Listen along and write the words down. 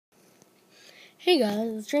Hey guys,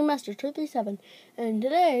 it's Dreammaster237, and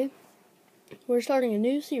today we're starting a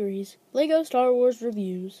new series, LEGO Star Wars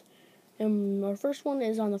Reviews. And our first one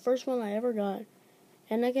is on the first one I ever got,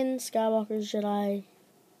 Anakin Skywalker's Jedi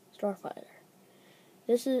Starfighter.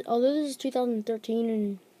 Although this is 2013,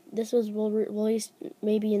 and this was released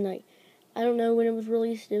maybe in I don't know when it was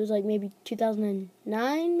released. It was maybe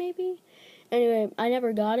 2009, maybe. Anyway, I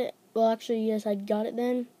never got it. Well, actually, yes, I got it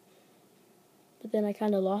then. But then I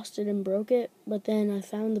kind of lost it and broke it. But then I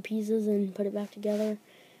found the pieces and put it back together.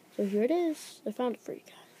 So here it is. I found it for you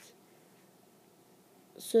guys.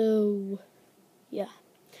 So, yeah.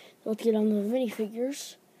 Let's get on to the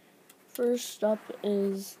minifigures. First up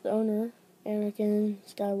is the owner, Anakin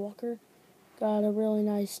Skywalker. Got a really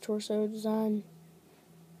nice torso design.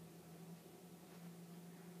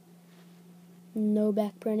 No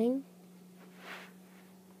back printing.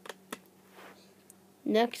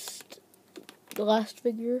 Next, the last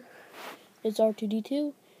figure is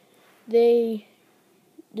R2-D2. They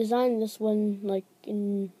designed this one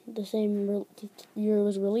in the same year it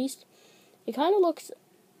was released. It kind of looks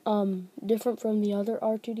different from the other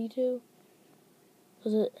R2-D2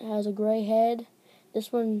 because it has a gray head.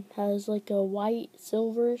 This one has a white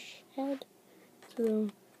silverish head. So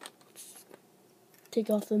let's take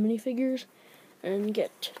off the minifigures and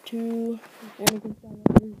get to Anakin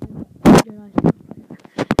Skywalker's Jedi.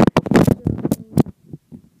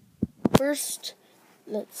 First,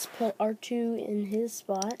 let's put R2 in his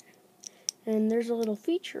spot, and there's a little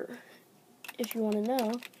feature, if you want to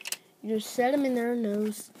know. You just set him in there,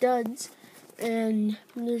 no studs, and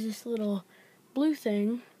there's this little blue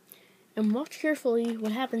thing, and watch carefully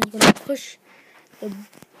what happens when I push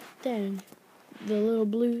the little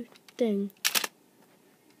blue thing.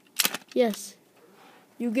 Yes,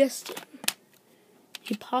 you guessed it.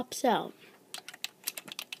 He pops out.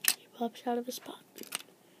 He pops out of his spot.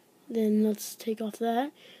 Then let's take off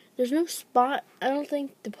that. There's no spot, I don't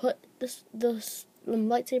think, to put this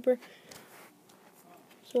lightsaber.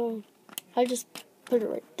 So I just put it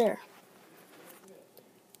right there.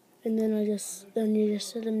 And then you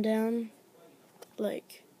just set him down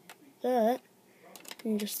like that.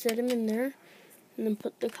 And you just set him in there. And then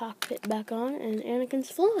put the cockpit back on, and Anakin's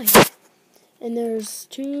flying. And there's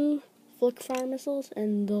 2 flick fire missiles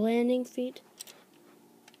and the landing feet.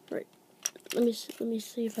 Right. Let me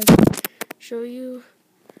see if I can show you.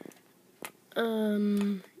 Yeah,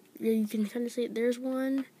 you can kind of see it. There's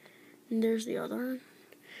one, and there's the other.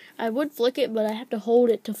 I would flick it, but I have to hold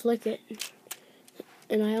it to flick it.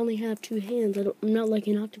 And I only have 2 hands. I'm not like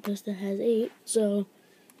an octopus that has 8. So,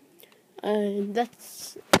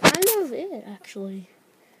 that's kind of it, actually.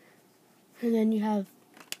 And then you have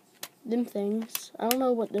them things. I don't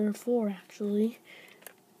know what they're for, actually.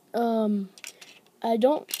 I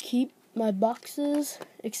don't keep my boxes,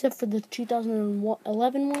 except for the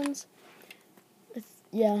 2011 ones.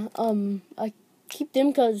 I keep them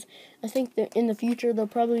because I think that in the future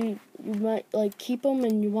you might keep them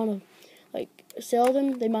and you want to sell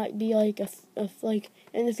them. They might be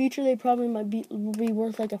in the future they probably might be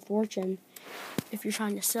worth a fortune if you're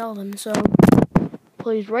trying to sell them. So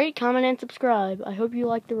please rate, comment, and subscribe. I hope you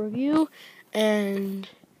liked the review, and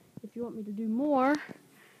if you want me to do more,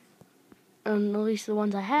 at least the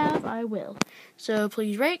ones I have, I will. So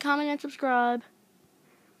please rate, comment, and subscribe,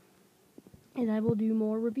 and I will do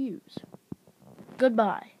more reviews.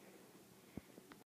 Goodbye.